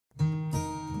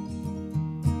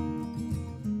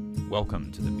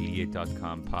Welcome to the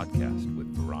Mediate.com podcast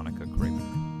with Veronica Kramer.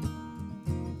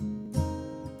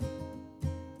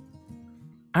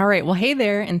 All right. Well, hey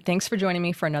there, and thanks for joining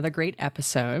me for another great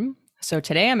episode. So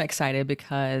today I'm excited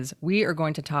because we are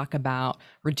going to talk about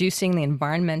reducing the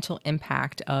environmental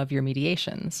impact of your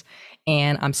mediations.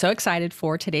 And I'm so excited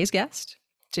for today's guest.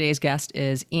 Today's guest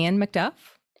is Ian Macduff.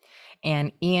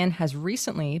 And Ian has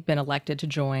recently been elected to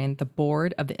join the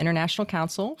board of the International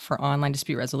Council for Online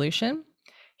Dispute Resolution.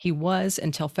 He was,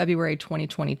 until February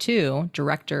 2022,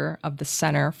 director of the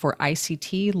Center for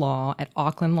ICT Law at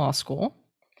Auckland Law School.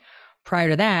 Prior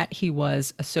to that, he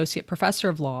was associate professor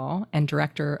of law and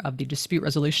director of the Dispute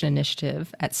Resolution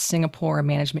Initiative at Singapore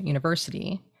Management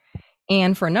University,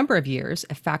 and for a number of years,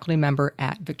 a faculty member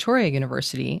at Victoria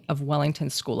University of Wellington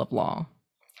School of Law.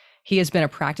 He has been a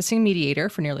practicing mediator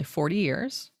for nearly 40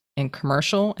 years in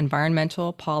commercial,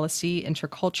 environmental, policy,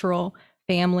 intercultural,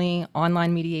 family,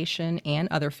 online mediation, and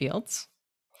other fields.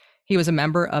 He was a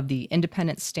member of the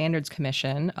Independent Standards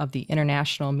Commission of the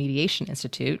International Mediation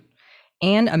Institute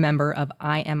and a member of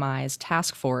IMI's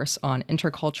Task Force on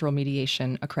Intercultural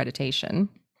Mediation Accreditation,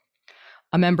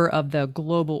 a member of the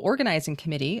Global Organizing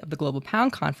Committee of the Global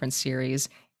Pound Conference Series,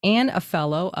 and a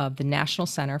fellow of the National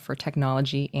Center for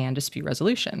Technology and Dispute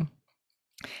Resolution.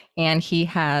 And he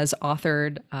has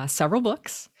authored several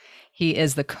books. He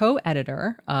is the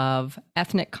co-editor of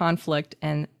Ethnic Conflict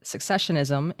and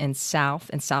Successionism in South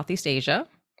and Southeast Asia,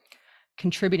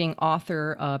 contributing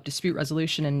author of Dispute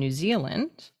Resolution in New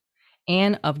Zealand,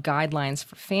 and of Guidelines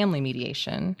for Family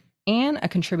Mediation, and a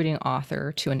contributing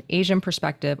author to An Asian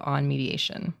Perspective on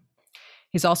Mediation.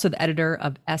 He's also the editor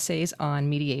of Essays on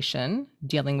Mediation,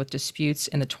 Dealing with Disputes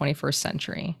in the 21st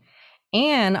Century.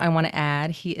 And I want to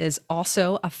add, he is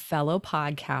also a fellow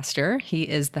podcaster. He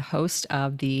is the host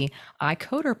of the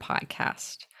iCoder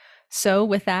podcast. So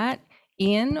with that,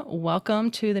 Ian, welcome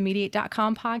to the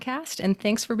Mediate.com podcast, and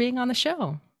thanks for being on the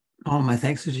show. Oh, my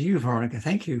thanks to you, Veronica.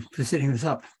 Thank you for setting this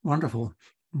up. Wonderful.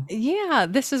 Yeah,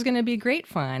 this is going to be great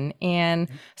fun. And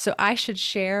so I should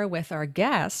share with our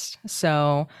guests.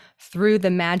 So through the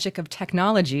magic of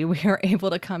technology, we are able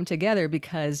to come together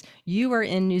because you are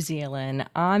in New Zealand.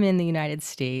 I'm in the United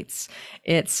States.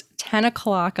 It's 10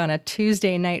 o'clock on a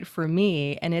Tuesday night for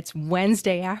me, and it's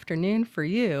Wednesday afternoon for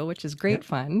you, which is great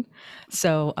fun.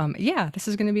 So yeah, this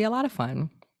is going to be a lot of fun.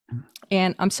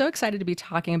 And I'm so excited to be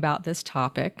talking about this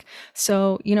topic.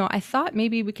 So, I thought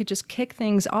maybe we could just kick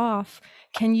things off.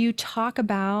 Can you talk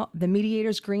about the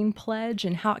Mediator's Green Pledge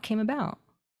and how it came about?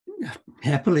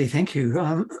 Happily, thank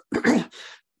you.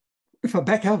 If I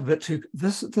back up a bit to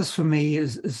this for me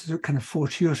is a kind of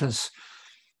fortuitous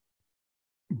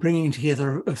bringing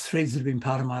together of threads that have been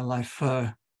part of my life for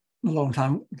a long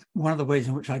time. One of the ways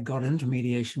in which I got into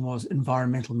mediation was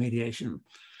environmental mediation.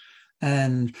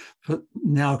 And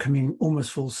now coming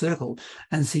almost full circle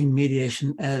and seeing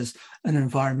mediation as an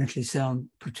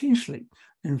potentially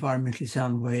environmentally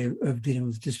sound way of dealing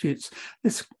with disputes.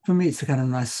 For me, it's a kind of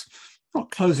nice,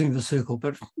 not closing the circle,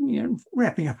 but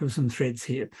wrapping up of some threads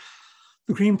here.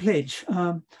 The Green Pledge,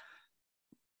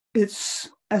 it's,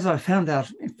 as I found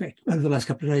out, in fact, over the last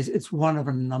couple of days, it's one of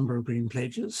a number of green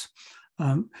pledges.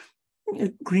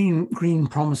 Green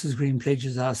promises, green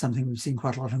pledges are something we've seen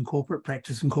quite a lot in corporate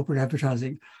practice and corporate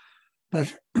advertising.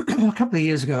 But a couple of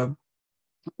years ago,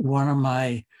 one of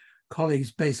my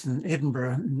colleagues based in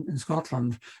Edinburgh in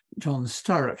Scotland, John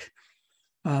Sturrock,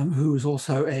 who was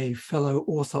also a fellow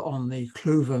author on the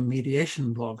Clover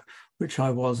mediation blog, which I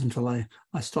was until I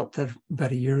stopped that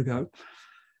about a year ago.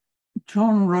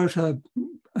 John wrote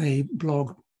a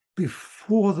blog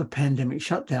before the pandemic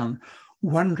shutdown,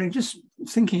 just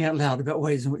thinking out loud about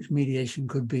ways in which mediation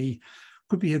could be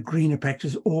a greener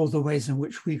practice, or the ways in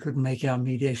which we could make our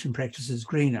mediation practices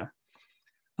greener.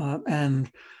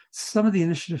 And some of the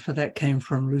initiative for that came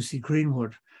from Lucy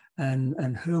Greenwood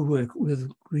and her work with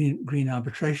green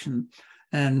arbitration.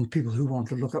 And people who want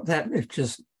to look up that, if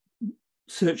just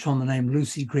search on the name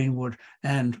Lucy Greenwood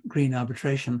and green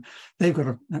arbitration, they've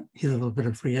got here's a little bit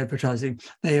of free advertising.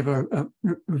 They have a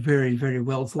very, very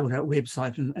well thought out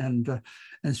website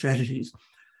and strategies.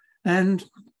 And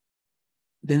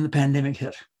then the pandemic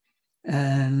hit,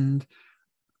 and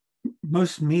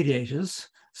most mediators,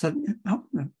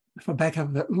 if I back up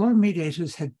a bit, a lot of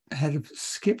mediators had a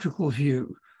skeptical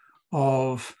view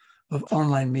of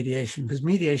online mediation, because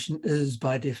mediation is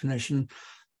by definition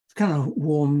kind of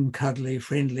warm, cuddly,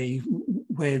 friendly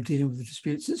way of dealing with the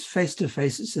disputes. It's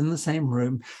face-to-face, it's in the same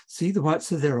room, see the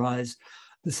whites of their eyes.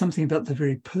 There's something about the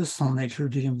very personal nature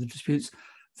of dealing with the disputes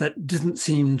that didn't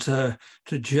seem to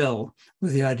gel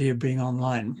with the idea of being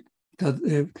online.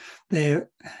 So there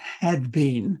had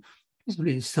been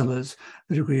possibly still is,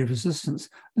 a degree of resistance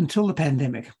until the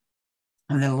pandemic.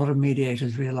 And then a lot of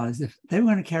mediators realized if they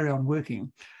were going to carry on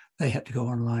working, they had to go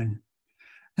online.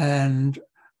 And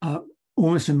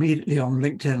almost immediately on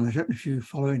LinkedIn, I don't know if you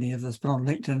follow any of this, but on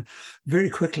LinkedIn, very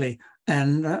quickly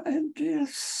and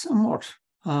somewhat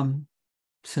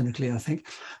cynically, I think,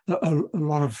 a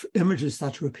lot of images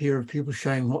start to appear of people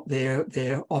showing what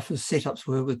their office setups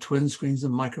were with twin screens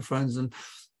and microphones and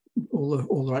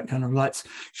all the right kind of lights,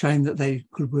 showing that they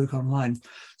could work online.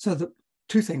 So the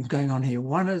two things going on here.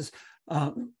 One is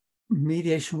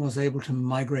mediation was able to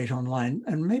migrate online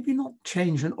and maybe not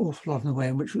change an awful lot in the way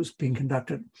in which it was being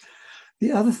conducted.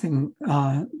 The other thing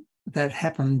that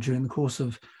happened during the course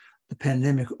of the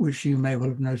pandemic, which you may well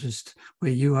have noticed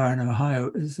where you are in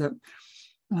Ohio, is that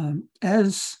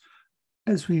as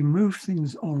we moved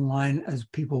things online, as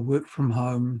people worked from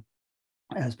home,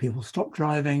 as people stopped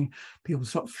driving, people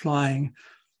stopped flying,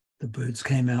 the birds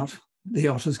came out, the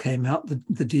otters came out,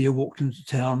 the deer walked into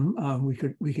town, we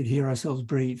could hear ourselves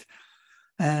breathe.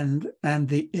 And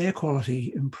the air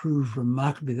quality improved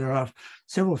remarkably. There are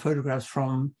several photographs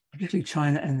from particularly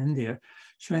China and India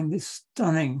showing this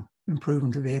stunning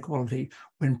improvement of air quality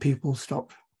when people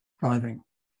stopped driving.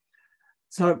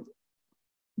 So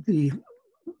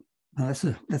that's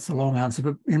a long answer,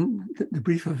 but in the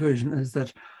briefer version is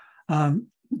that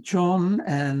John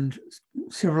and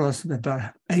several of us,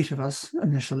 about 8 of us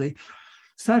initially,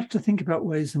 started to think about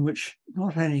ways in which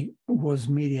not only was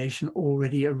mediation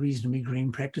already a reasonably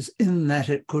green practice in that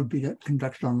it could be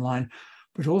conducted online,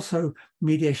 but also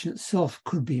mediation itself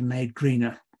could be made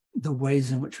greener, the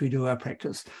ways in which we do our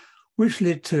practice, which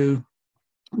led to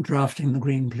drafting the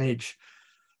Green Pledge.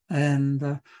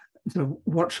 And so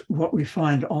what we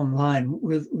find online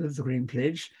with the Green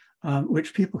Pledge,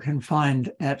 which people can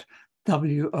find at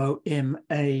womacc.org.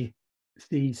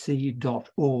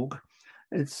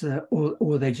 It's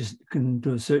or they just can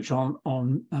do a search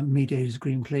on Mediators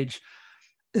Green Pledge,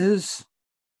 is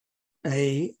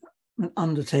an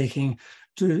undertaking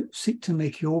to seek to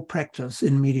make your practice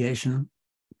in mediation,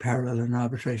 parallel and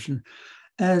arbitration,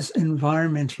 as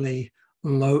environmentally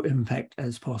low impact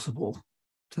as possible.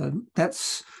 So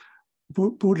that's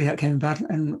broadly how it came about.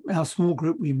 And our small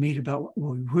group, we meet about,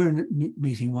 well, we were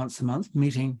meeting once a month,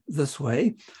 meeting this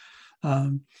way.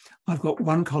 I've got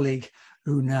one colleague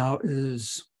who now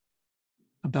is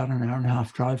about an hour and a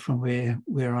half drive from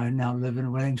where I now live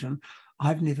in Wellington.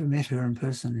 I've never met her in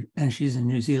person, and she's in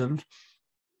New Zealand.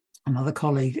 Another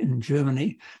colleague in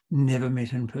Germany, never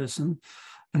met in person.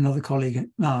 Another colleague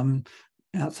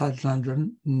outside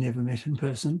London, never met in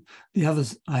person. The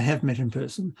others I have met in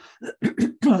person.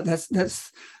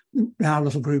 That's our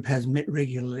little group has met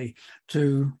regularly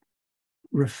to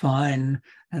refine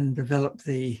and develop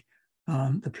the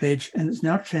pledge, and it's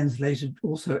now translated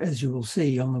also, as you will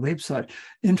see on the website,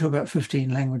 into about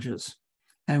 15 languages,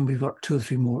 and we've got 2 or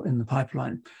 3 more in the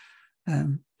pipeline.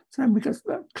 So we've got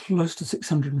close to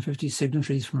 650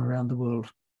 signatories from around the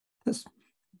world. That's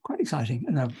quite exciting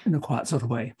in a quiet sort of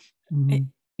way.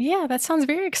 Yeah, that sounds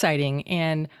very exciting.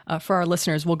 And for our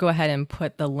listeners, we'll go ahead and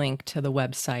put the link to the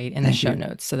website in the show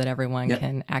notes so that everyone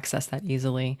can access that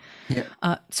easily.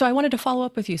 So I wanted to follow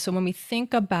up with you. So when we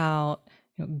think about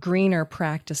greener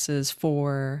practices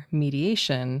for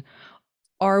mediation,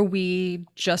 are we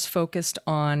just focused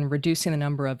on reducing the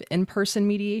number of in-person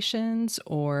mediations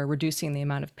or reducing the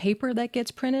amount of paper that gets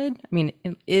printed? I mean,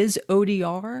 is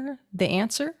ODR the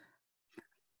answer?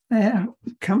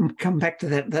 Come back to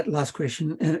that last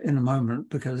question in a moment,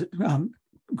 because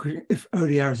if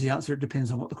ODR is the answer, it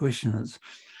depends on what the question is.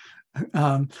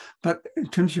 But in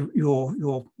terms of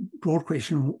your broad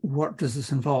question, what does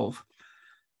this involve?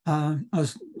 I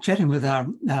was chatting with our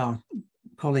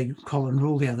colleague Colin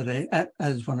Rule the other day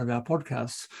as one of our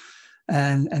podcasts,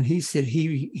 and he said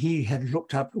he had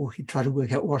looked up, or he tried to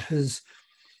work out what his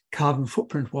carbon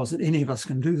footprint was, that any of us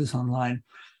can do this online.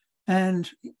 And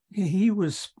he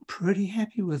was pretty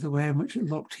happy with the way in which it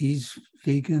looked. He's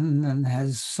vegan and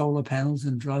has solar panels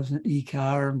and drives an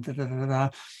e-car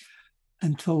and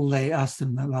until they asked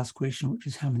him the last question, which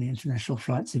is, how many international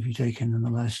flights have you taken in the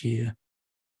last year?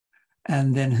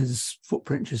 And then his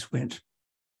footprint just went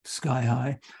sky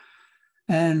high.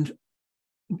 And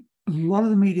a lot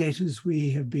of the mediators we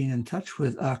have been in touch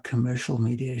with are commercial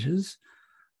mediators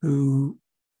who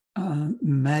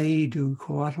may do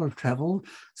quite a lot of travel.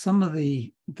 Some of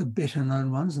the better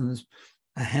known ones, and there's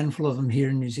a handful of them here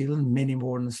in New Zealand, many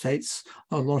more in the States,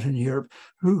 a lot in Europe,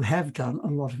 who have done a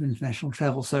lot of international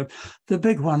travel. So the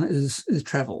big one is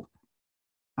travel.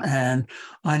 And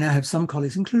I now have some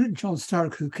colleagues, including John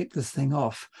Stark, who kicked this thing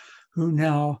off, who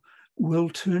now will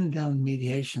turn down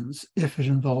mediations if it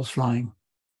involves flying.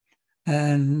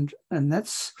 and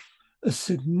that's a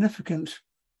significant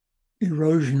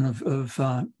erosion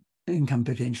of income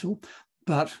potential,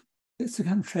 but it's the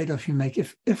kind of trade-off you make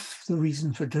if the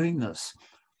reason for doing this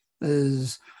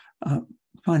is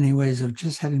finding ways of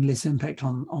just having less impact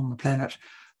on the planet,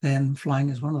 then flying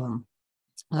is one of them.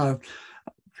 So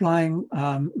flying,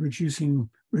 reducing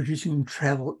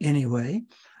travel anyway,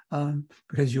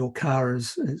 because your car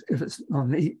is, if it's not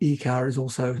an e-car, is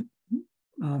also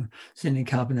sending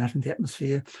carbon out into the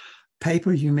atmosphere.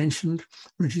 Paper, you mentioned,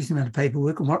 reducing the amount of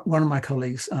paperwork. One of my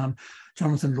colleagues,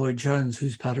 Jonathan Lloyd-Jones,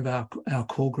 who's part of our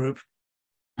core group,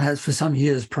 has for some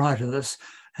years prior to this,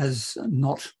 has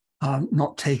not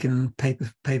taken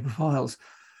paper files.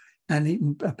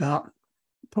 And about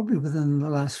probably within the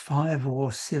last 5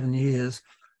 or 7 years,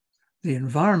 the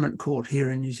Environment Court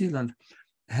here in New Zealand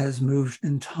has moved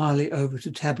entirely over to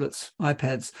tablets,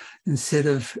 iPads, instead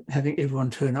of having everyone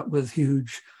turn up with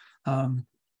huge,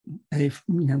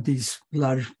 these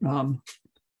large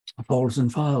folders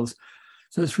and files.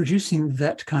 So it's reducing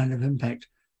that kind of impact.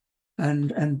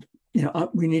 And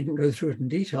we needn't go through it in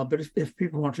detail, but if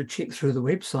people want to check through the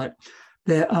website,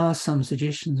 there are some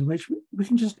suggestions in which we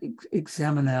can just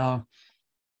examine our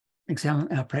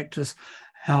practice.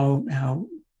 How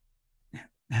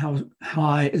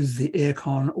high is the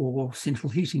aircon or central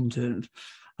heating turned?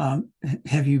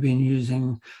 Have you been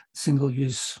using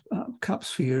single-use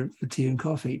cups for tea and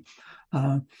coffee?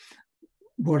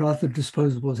 What other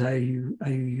disposables are you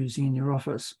using in your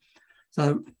office?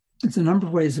 So it's a number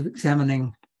of ways of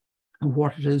examining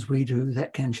what it is we do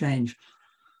that can change.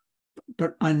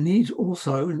 But I need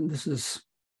also, and this is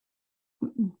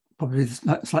probably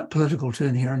a slight political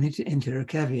turn here, I need to enter a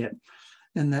caveat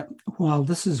in that while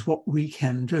this is what we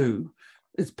can do,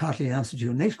 it's partly the answer to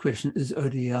your next question. Is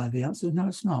ODI the answer? No,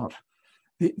 it's not.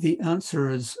 The answer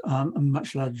is a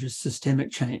much larger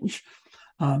systemic change,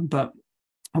 but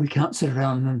we can't sit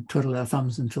around and twiddle our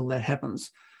thumbs until that happens,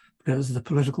 because the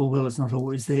political will is not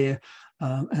always there,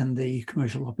 and the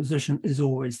commercial opposition is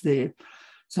always there.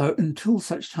 So until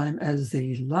such time as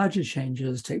the larger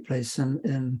changes take place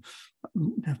in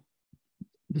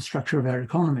the structure of our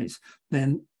economies,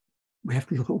 then we have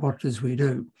to look at what it is we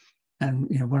do. And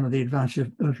one of the advantages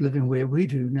of living where we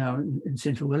do now in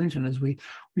central Wellington is we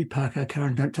park our car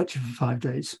and don't touch it for 5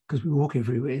 days because we walk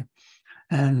everywhere.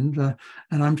 And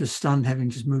I'm just stunned, having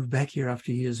just moved back here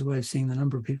after years away, seeing the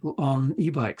number of people on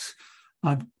e-bikes.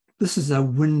 This is a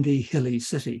windy, hilly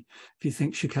city. If you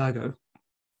think Chicago,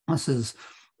 this is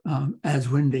as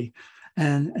windy.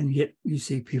 And yet you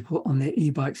see people on their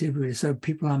e-bikes everywhere. So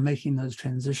people are making those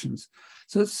transitions.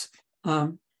 So it's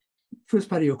first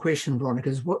part of your question, Veronica,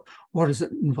 is what does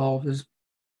it involve? Is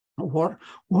what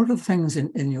are the things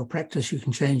in your practice you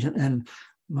can change? And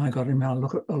my God, I'll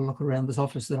look around this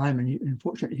office that I'm in.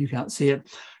 Unfortunately, you can't see it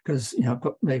because I've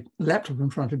got my laptop in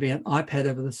front of me, an iPad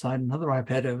over this side, another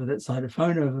iPad over that side, a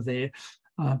phone over there.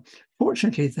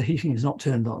 Fortunately, the heating is not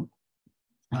turned on.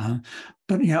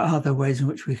 But are there ways in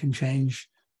which we can change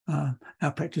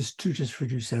our practice to just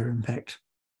reduce our impact?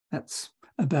 That's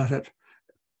about it.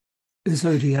 Is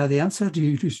ODI the answer? Do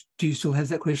you still have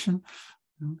that question?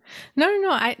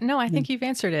 No. I think you've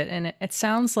answered it. And it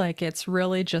sounds like it's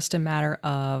really just a matter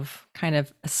of kind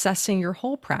of assessing your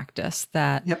whole practice,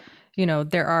 that, Yep.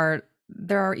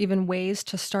 There are even ways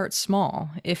to start small.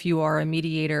 If you are a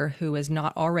mediator who is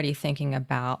not already thinking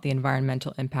about the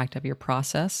environmental impact of your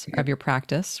process, of your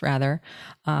practice rather,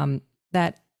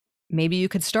 that maybe you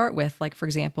could start with, like, for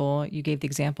example, you gave the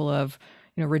example of,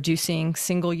 reducing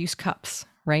single-use cups,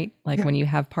 right? Like when you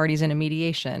have parties in a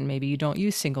mediation, maybe you don't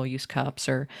use single-use cups,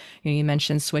 or you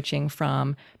mentioned switching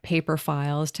from paper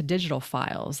files to digital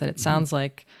files. That it sounds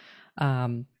like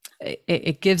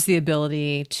it gives the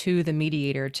ability to the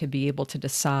mediator to be able to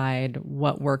decide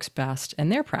what works best in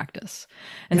their practice.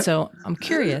 And so I'm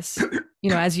curious,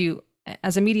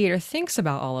 as a mediator thinks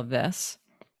about all of this,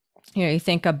 you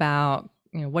think about,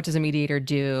 what does a mediator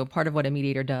do? Part of what a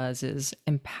mediator does is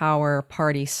empower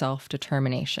party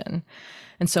self-determination.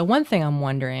 And so one thing I'm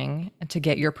wondering, to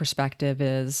get your perspective,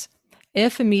 is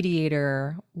if a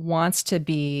mediator wants to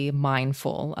be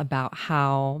mindful about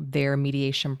how their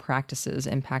mediation practices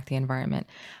impact the environment,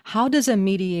 how does a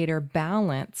mediator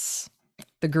balance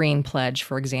the Green Pledge,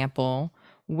 for example,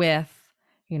 with,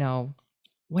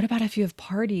 what about if you have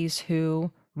parties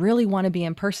who really want to be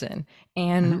in person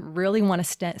and really want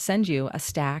to send you a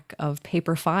stack of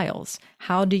paper files?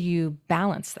 How do you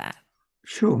balance that?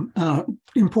 Sure.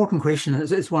 Important question.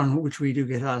 It's one which we do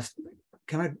get asked.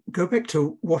 Can I go back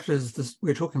to what is this?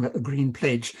 We're talking about the Green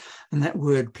Pledge, and that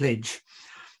word pledge.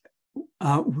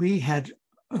 We had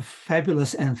a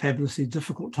fabulous and fabulously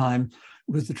difficult time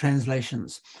with the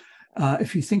translations.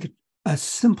 if you think a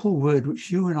simple word which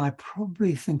you and I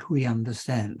probably think we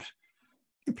understand,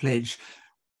 the pledge,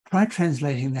 try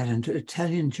translating that into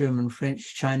Italian, German,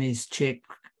 French, Chinese, Czech,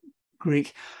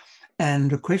 Greek.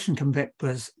 And a question came back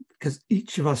was, because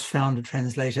each of us found a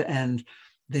translator and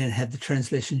then had the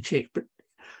translation checked, but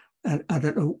I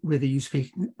don't know whether you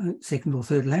speak second or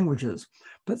third languages,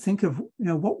 but think of,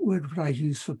 what word would I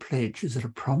use for pledge? Is it a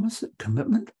promise, a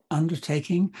commitment,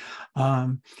 undertaking?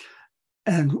 And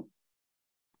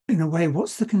in a way,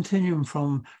 what's the continuum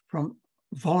from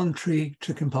voluntary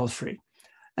to compulsory?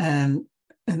 And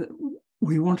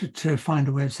we wanted to find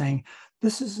a way of saying,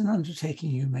 this is an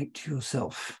undertaking you make to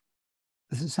yourself.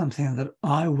 This is something that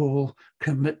I will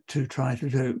commit to try to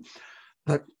do.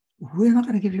 But we're not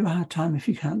going to give you a hard time if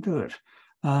you can't do it.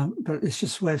 But it's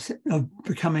just a way of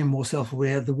becoming more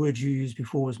self-aware. The word you used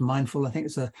before was mindful. I think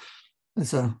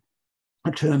it's a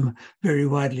term very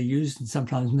widely used and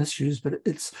sometimes misused, but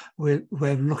it's we're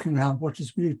looking around. What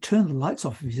is really turn the lights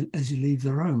off as you leave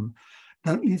the room.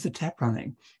 Don't leave the tap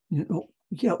running.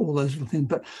 All those little things.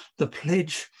 But the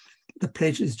pledge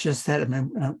is just that. I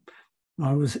mean,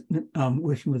 I was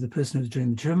working with a person who was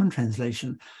doing the German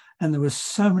translation, and there were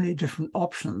so many different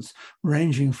options,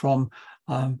 ranging from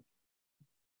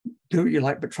do what you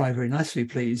like, but try very nicely,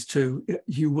 please, to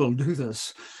you will do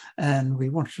this. And we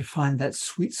wanted to find that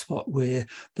sweet spot where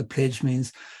the pledge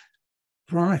means,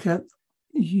 Veronica,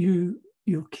 you're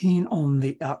keen on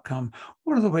the outcome.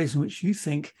 What are the ways in which you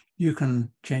think you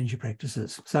can change your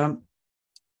practices? So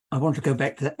I want to go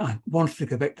back to that. I wanted to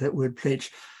go back to that word pledge.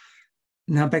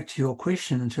 Now back to your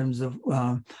question in terms of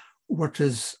what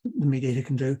does the mediator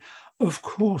can do? Of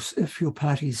course, if your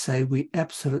parties say we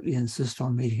absolutely insist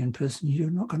on meeting in person,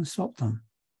 you're not going to stop them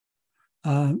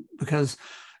because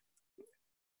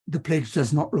the pledge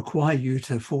does not require you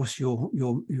to force your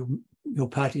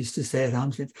parties to stay at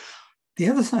arm's length. The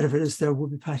other side of it is there will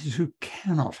be parties who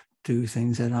cannot do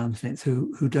things at arm's length,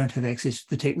 who don't have access to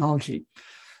the technology.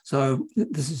 So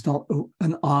this is not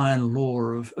an iron law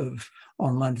of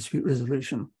online dispute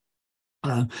resolution.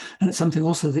 And it's something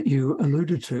also that you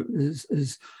alluded to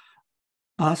is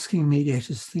asking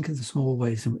mediators to think of the small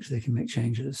ways in which they can make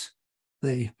changes,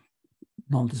 the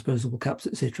non-disposable cups,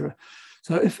 etc.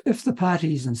 So if the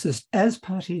parties insist, as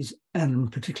parties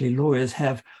and particularly lawyers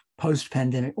have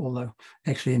post-pandemic, although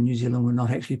actually in New Zealand we're not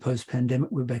actually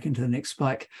post-pandemic, we're back into the next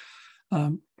spike.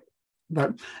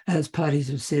 But as parties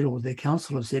have said, or their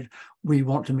counsel have said, we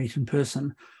want to meet in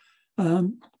person,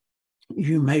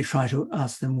 you may try to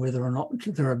ask them whether or not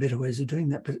there are better ways of doing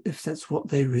that. But if that's what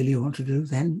they really want to do,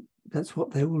 then that's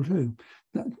what they will do.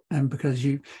 And because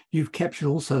you've captured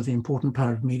also the important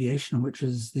part of mediation, which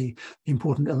is the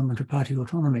important element of party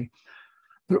autonomy.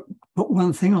 But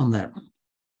one thing on that,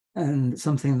 and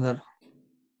something that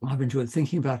I've enjoyed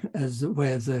thinking about as a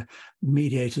way of the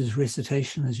mediator's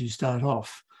recitation as you start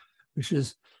off, which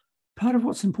is part of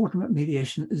what's important about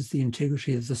mediation is the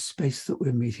integrity of the space that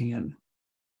we're meeting in.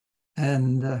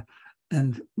 And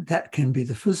that can be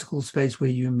the physical space where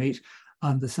you meet.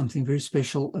 There's something very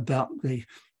special about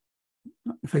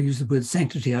if I use the word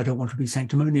sanctity, I don't want to be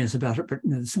sanctimonious about it, but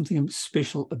there's something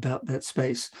special about that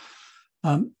space.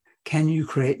 Can you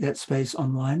create that space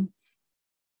online?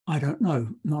 I don't know,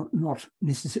 not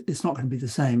necessarily, it's not going to be the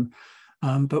same.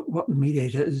 But what the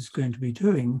mediator is going to be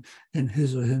doing in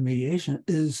his or her mediation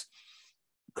is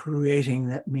creating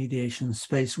that mediation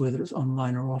space, whether it's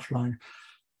online or offline.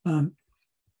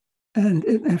 And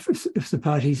if the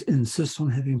parties insist on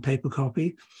having paper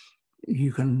copy,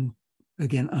 you can,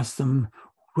 again, ask them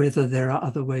whether there are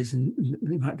other ways and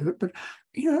they might do it. But,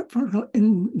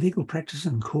 in legal practice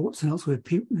and courts and elsewhere,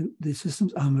 the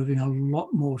systems are moving a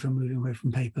lot more to moving away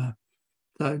from paper.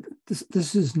 So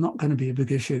this is not going to be a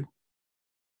big issue.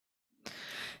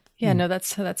 Yeah, no,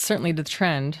 that's certainly the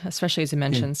trend, especially as you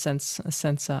mentioned, since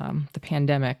the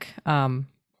pandemic.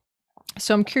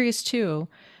 So I'm curious too.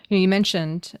 You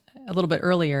mentioned a little bit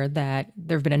earlier that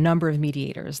there have been a number of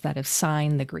mediators that have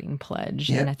signed the Green Pledge,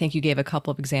 and I think you gave a couple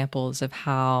of examples of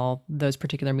how those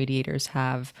particular mediators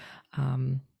have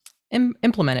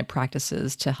implemented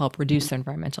practices to help reduce their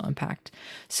environmental impact.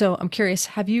 So I'm curious,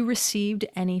 have you received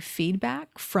any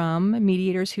feedback from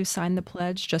mediators who signed the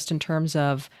pledge, just in terms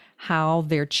of how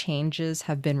their changes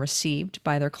have been received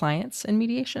by their clients in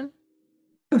mediation?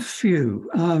 A few.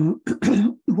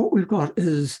 What we've got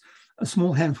is a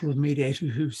small handful of mediators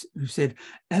who said,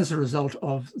 as a result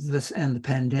of this and the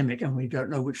pandemic, and we don't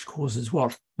know which causes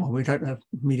what. Well, we don't know.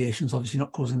 Mediation's obviously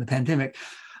not causing the pandemic,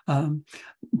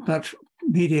 but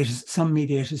some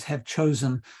mediators have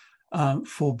chosen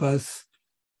for both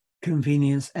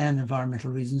convenience and environmental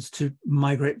reasons to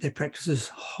migrate their practices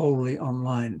wholly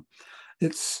online.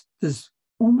 It's there's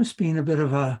almost been a bit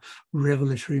of a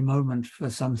revelatory moment for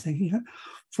some thinking,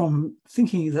 from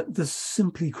thinking that this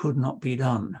simply could not be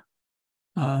done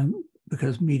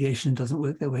because mediation doesn't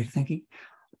work that way, thinking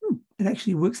it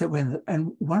actually works that way.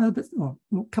 And one of the bits, well,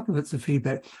 a couple of bits of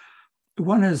feedback.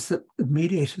 One is that the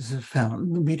mediators have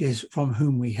found, the mediators from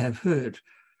whom we have heard,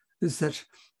 is that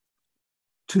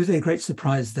to their great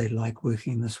surprise, they like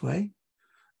working this way.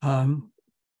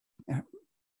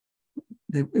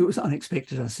 It was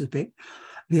unexpected, I suspect.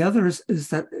 The other is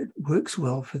that it works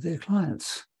well for their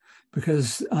clients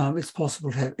because it's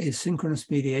possible to have asynchronous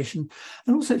mediation.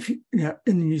 And also, if in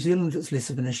New Zealand, it's less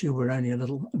of an issue. We're only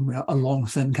we're a long,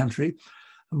 thin country.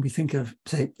 And we think of,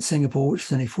 say, Singapore, which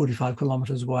is only 45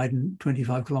 kilometres wide and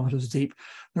 25 kilometres deep.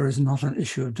 There is not an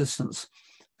issue of distance.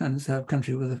 And it's a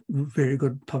country with a very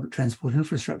good public transport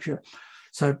infrastructure.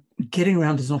 So getting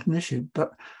around is not an issue.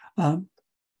 But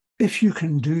if you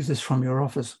can do this from your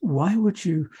office, why would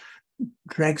you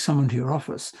drag someone to your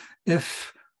office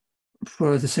if,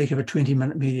 for the sake of a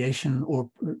 20-minute mediation or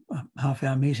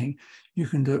half-hour meeting, you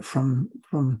can do it from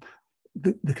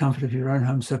the comfort of your own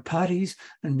home? So parties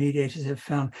and mediators have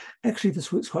found actually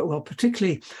this works quite well,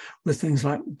 particularly with things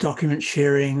like document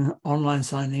sharing, online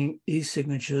signing,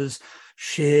 e-signatures,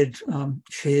 shared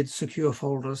secure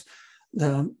folders.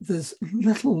 There's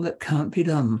little that can't be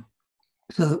done.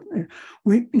 So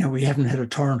we haven't had a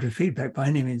torrent of feedback by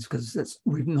any means because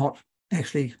we've not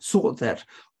actually sought that.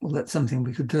 Well, that's something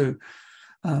we could do.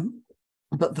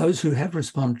 But those who have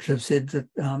responded have said that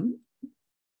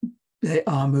they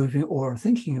are moving or are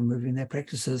thinking of moving their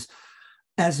practices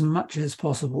as much as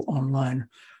possible online.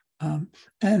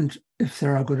 And if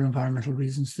there are good environmental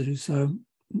reasons to do so,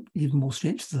 even more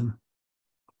stretch them.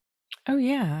 Oh,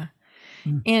 yeah.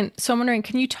 And so I'm wondering,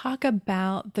 can you talk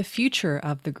about the future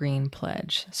of the Green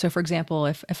Pledge? So, for example,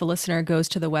 if a listener goes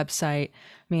to the website,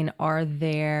 I mean, are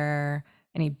there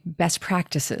any best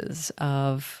practices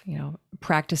of,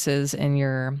 practices in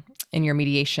your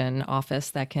mediation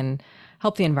office that can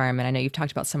help the environment? I know you've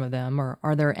talked about some of them. Or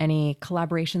are there any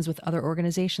collaborations with other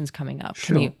organizations coming up?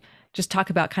 Sure. Can you just talk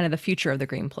about kind of the future of the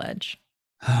Green Pledge?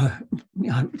 I've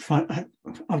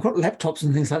got laptops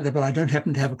and things like that, but I don't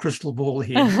happen to have a crystal ball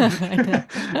here.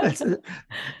 That's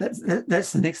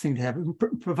the next thing to have,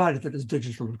 provided that it's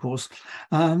digital, of course.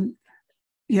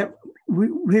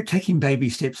 We're taking baby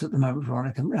steps at the moment,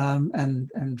 Veronica,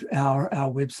 and our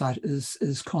website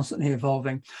is constantly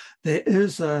evolving. There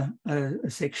is a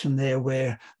section there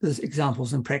where there's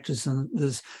examples in practice, and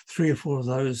there's 3 or 4 of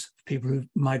those people who've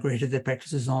migrated their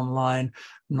practices online,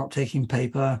 not taking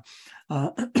paper.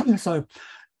 So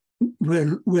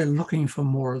we're looking for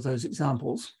more of those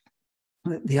examples.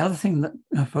 The other thing that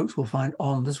folks will find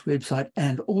on this website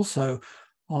and also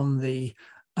on the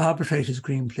Arbitrators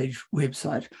Green Pledge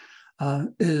website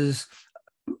is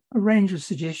a range of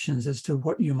suggestions as to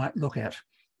what you might look at.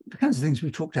 The kinds of things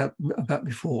we talked about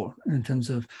before in terms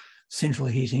of central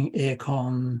heating,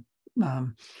 aircon,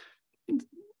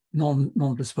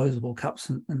 non-disposable cups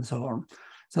and so on.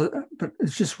 So, but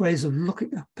it's just ways of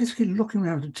basically looking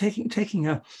around and taking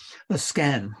a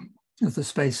scan of the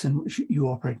space in which you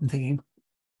operate and thinking,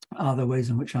 are there ways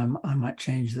in which I might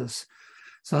change this?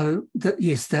 So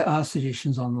yes, there are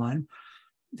suggestions online.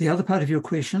 The other part of your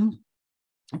question,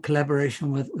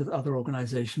 collaboration with other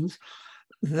organizations,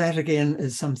 that again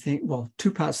is something, well,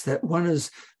 2 parts to that. One is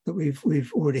that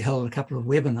we've already held a couple of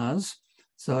webinars.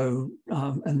 So,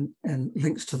 and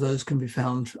links to those can be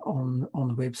found on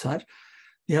the website.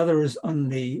 The other is on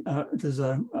there's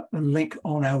a link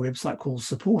on our website called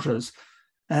Supporters,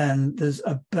 and there's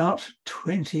about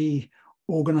 20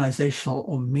 organizational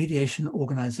or mediation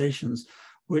organizations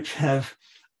which have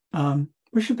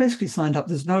basically signed up.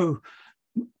 There's no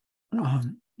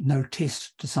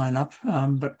test to sign up,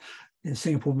 but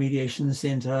Singapore Mediation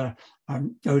Centre,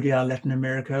 ODR Latin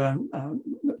America,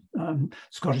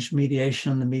 Scottish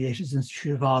Mediation, the Mediators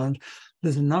Institute of Ireland.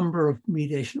 There's a number of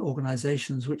mediation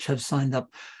organisations which have signed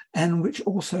up and which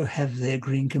also have their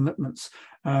green commitments.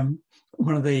 One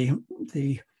of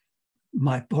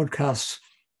my podcast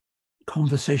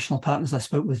conversational partners I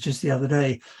spoke with just the other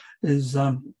day is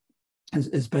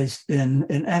based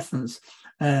in Athens,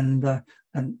 and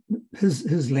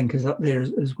his link is up there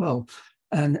as well,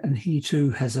 and he too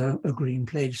has a green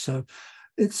pledge. So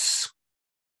it's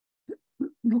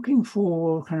looking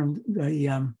for kind of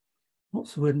the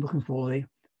what's the word I'm looking for? The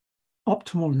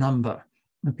optimal number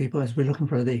of people, as we're looking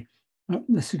for the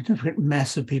significant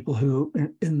mass of people who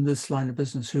in this line of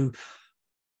business who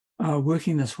are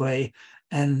working this way.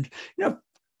 And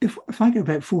if I go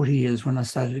back 40 years when I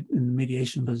started in the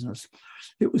mediation business,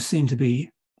 it was seen to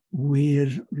be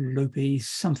weird, loopy,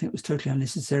 something that was totally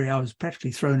unnecessary. I was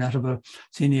practically thrown out of a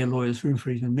senior lawyer's room for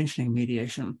even mentioning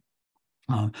mediation.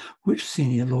 Which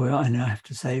senior lawyer, I now have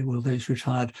to say, well, those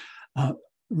retired,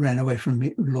 ran away from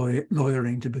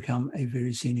lawyering to become a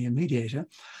very senior mediator.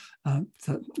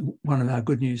 So one of our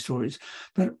good news stories.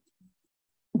 But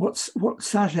what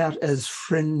started out as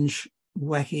fringe,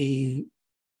 wacky,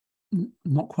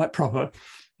 not quite proper,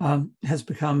 has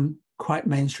become quite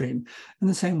mainstream, in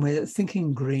the same way that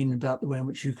thinking green about the way in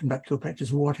which you conduct your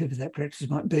practice, whatever that practice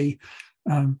might be,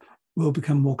 will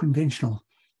become more conventional.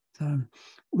 So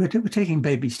we're taking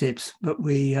baby steps, but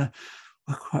we're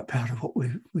quite proud of what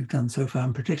we've done so far,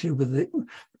 and particularly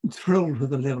thrilled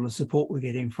with the level of support we're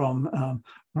getting from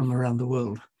around the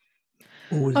world.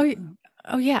 Always,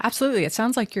 oh yeah, absolutely. It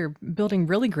sounds like you're building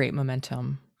really great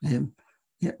momentum. Yeah,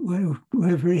 we're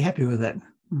very happy with that.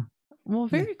 Well,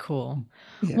 very cool.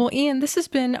 Yeah. Well, Ian, this has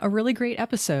been a really great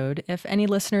episode. If any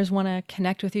listeners want to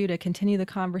connect with you to continue the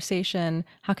conversation,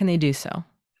 how can they do so?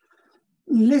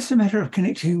 Less a matter of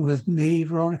connecting with me,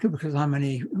 Veronica, because I'm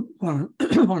only one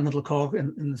little cog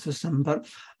in the system, but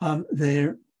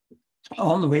there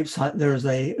on the website there is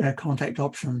a contact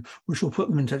option which will put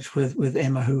them in touch with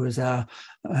Emma, who is our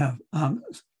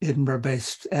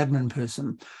Edinburgh-based admin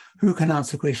person, who can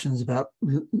answer questions about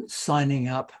signing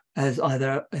up as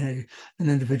either an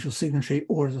individual signatory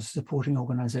or as a supporting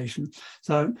organisation.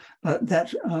 So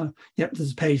there's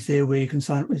a page there where you can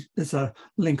sign up. There's a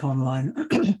link online.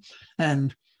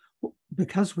 And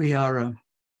because we are a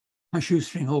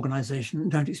shoestring organisation,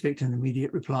 don't expect an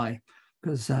immediate reply,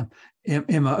 because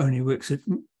Emma only works a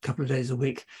couple of days a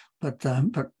week, but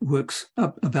works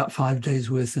about 5 days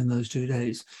worth in those 2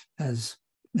 days, as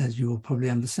you will probably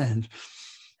understand.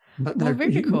 But well,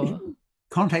 very cool.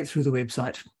 Contact through the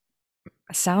website.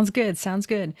 Sounds good. Sounds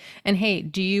good. And hey,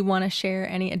 do you want to share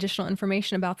any additional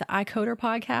information about the iCoder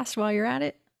podcast while you're at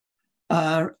it?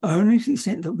 Only to the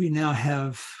extent that we now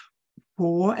have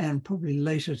 4, and probably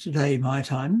later today my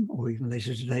time, or even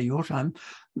later today your time,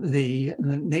 the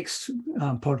next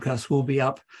podcast will be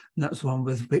up, and that's the one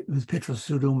with Petros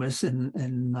Soudoumis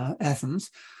in Athens.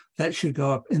 That should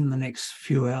go up in the next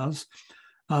few hours.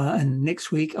 And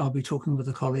next week, I'll be talking with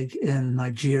a colleague in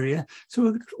Nigeria.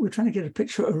 So we're trying to get a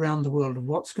picture around the world of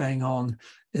what's going on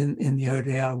in the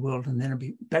ODR world. And then I'll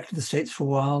be back to the States for a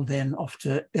while, then off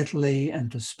to Italy and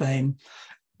to Spain.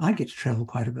 I get to travel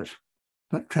quite a bit,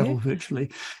 but travel virtually.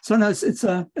 So no, it's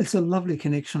a lovely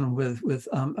connection with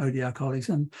ODR colleagues.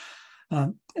 And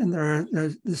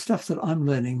there's stuff that I'm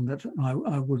learning that I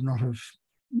would not have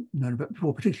known about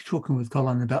before, particularly talking with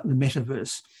Colin about the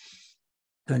metaverse.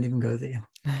 Don't even go there.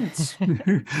 It's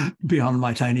beyond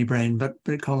my tiny brain, but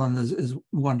Colin is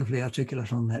wonderfully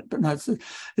articulate on that. But no,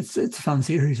 it's a fun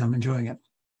series. I'm enjoying it.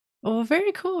 Oh,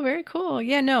 very cool. Very cool.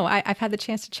 Yeah, no, I've had the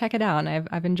chance to check it out, and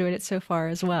I've enjoyed it so far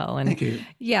as well. And thank you.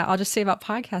 Yeah, I'll just say about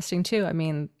podcasting too. I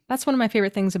mean, that's one of my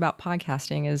favorite things about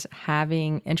podcasting is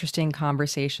having interesting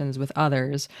conversations with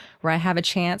others where I have a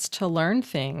chance to learn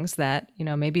things that,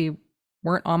 maybe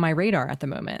weren't on my radar at the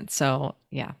moment. So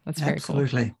yeah, that's very cool.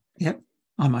 Absolutely. Yep.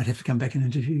 I might have to come back and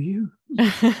interview you.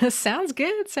 Sounds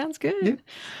good. Sounds good. Yep.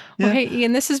 Well, hey,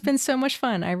 Ian, this has been so much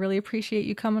fun. I really appreciate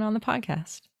you coming on the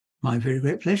podcast. My very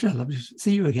great pleasure. Lovely to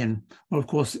see you again. Well, of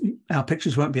course, our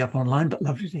pictures won't be up online, but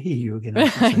lovely to hear you again.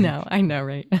 I know,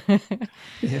 right?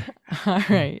 Yeah.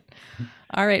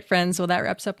 All right, friends. Well, that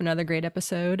wraps up another great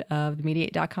episode of the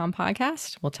Mediate.com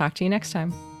podcast. We'll talk to you next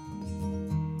time.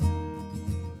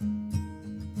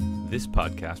 This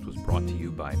podcast was brought to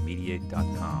you by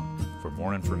Mediate.com. For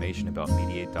more information about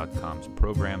Mediate.com's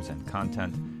programs and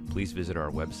content, please visit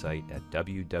our website at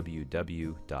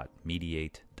www.mediate.com.